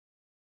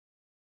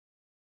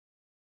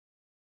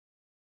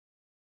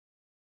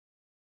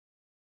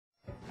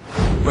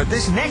But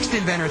this next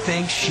inventor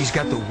thinks she's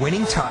got the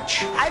winning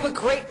touch. I have a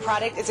great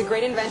product. It's a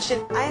great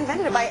invention. I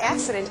invented it by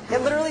accident.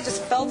 It literally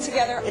just fell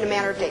together in a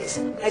matter of days.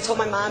 I told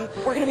my mom,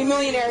 we're going to be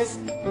millionaires.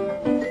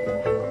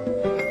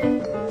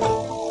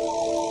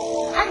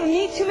 I don't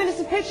need 2 minutes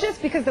to pitch this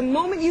because the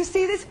moment you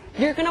see this,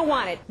 you're going to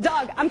want it.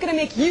 Doug, I'm going to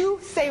make you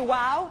say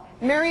wow.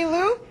 Mary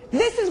Lou,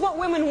 this is what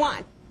women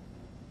want.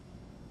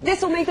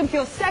 This will make them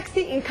feel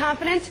sexy and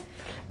confident.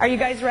 Are you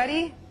guys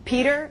ready?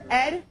 Peter,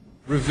 Ed?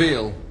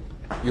 Reveal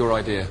your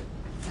idea.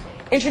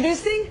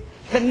 Introducing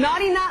the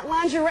Not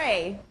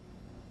Lingerie.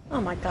 Oh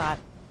my God.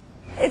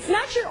 It's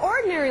not your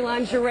ordinary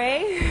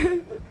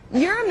lingerie.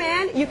 You're a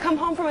man, you come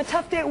home from a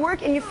tough day at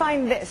work and you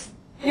find this.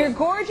 Your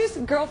gorgeous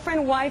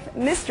girlfriend, wife,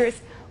 mistress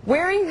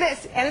wearing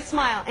this and a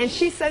smile, and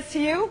she says to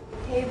you,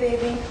 "Hey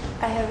baby,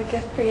 I have a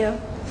gift for you.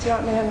 Do you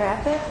want me to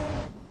unwrap it?"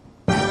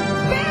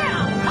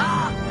 Bam!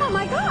 Oh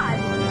my God!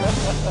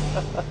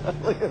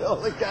 Look at all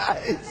the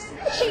guys.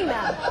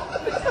 Gina!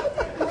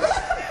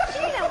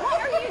 Gina, what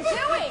are you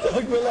doing?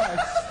 Look,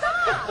 relax.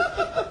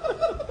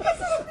 Stop! This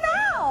is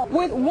no!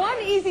 with one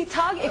easy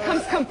tug, it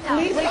comes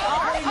completely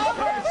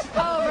off.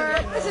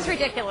 Over. This is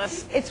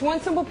ridiculous. It's one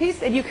simple piece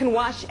that you can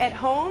wash at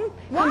home.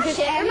 Wash Comes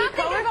it. in I'm any not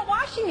color. thinking about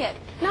washing it.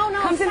 No.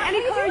 Comes in stop. any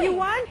What are color you doing?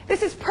 want.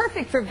 This is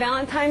perfect for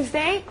Valentine's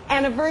Day,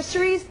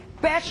 anniversaries,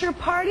 bachelor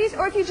parties,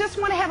 or if you just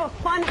want to have a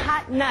fun,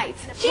 hot night.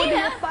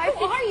 Gina,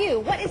 who are you?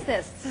 What is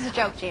this? This is a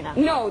joke, Gina.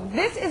 No,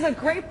 this is a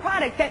great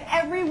product that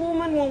every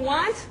woman will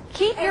want.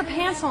 Keep your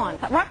pants on.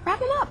 Wrap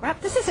them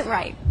up. This isn't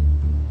right.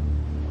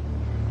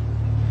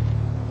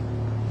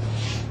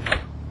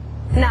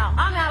 No,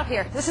 I'm out of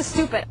here. This is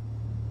stupid.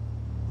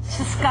 It's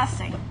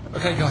disgusting.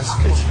 Okay, guys,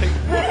 come on.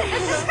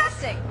 It's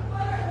disgusting.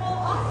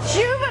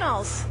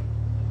 Juveniles.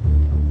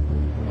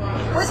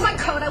 Where's my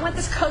coat? I want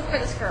this coat for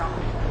this girl.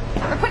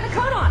 We're putting a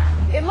coat on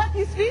her. It left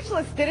you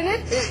speechless, didn't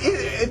it?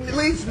 It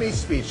leaves me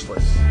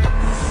speechless.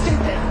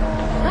 Stupid.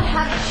 Not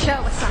having a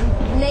show with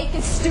some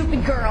naked,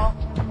 stupid girl.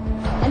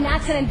 And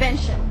that's an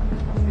invention.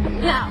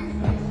 No.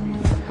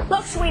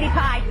 Look, sweetie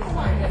pie.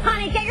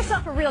 Honey, get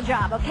yourself a real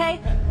job, okay?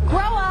 Grow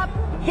up,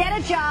 get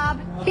a job,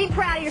 be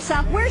proud of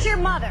yourself. Where's your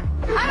mother?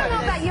 I don't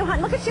know about you,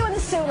 honey. Look at you in the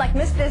suit like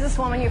Miss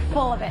Businesswoman. You're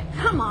full of it.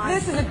 Come on.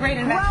 This is a great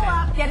invention. Grow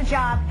up, get a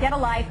job, get a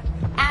life.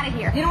 Out of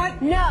here. You know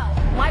what? No.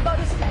 My vote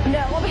is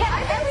no. Well, we have I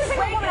think every this is a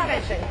single great woman of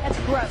it. invention. That's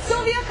gross.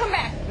 Sylvia, come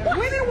back.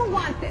 Women will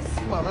want this.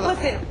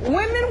 Listen,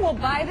 women will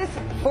buy this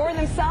for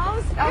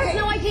themselves. There's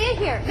no idea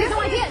here. There's no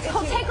idea. It's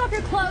called take off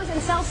your clothes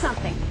and sell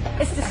something.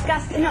 It's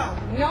disgusting. No,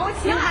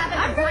 it's You not. have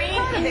I'm a very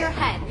proud brain of in it. your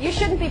head. You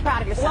shouldn't be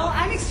proud of Well, yourself.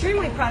 I'm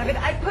extremely proud of it.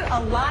 I put a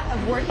lot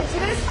of work into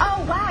this.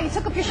 Oh, wow. You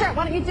took off your shirt.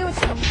 Why don't you do it?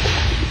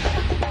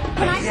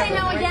 Can I say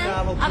no again?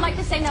 I'd like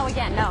to say no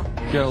again. No.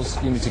 Girls,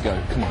 you need to go.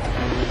 Come on.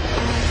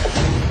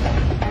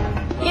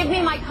 Give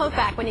me my coat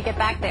back when you get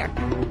back there.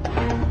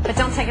 But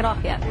don't take it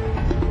off yet.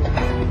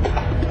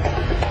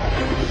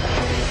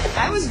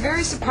 I was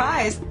very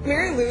surprised.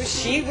 Mary Lou,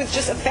 she was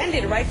just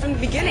offended right from the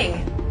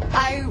beginning.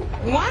 I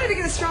wanted to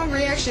get a strong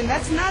reaction.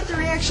 That's not the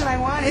reaction I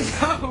wanted,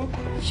 though.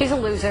 She's a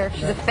loser.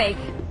 She's a fake.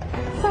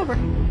 It's over.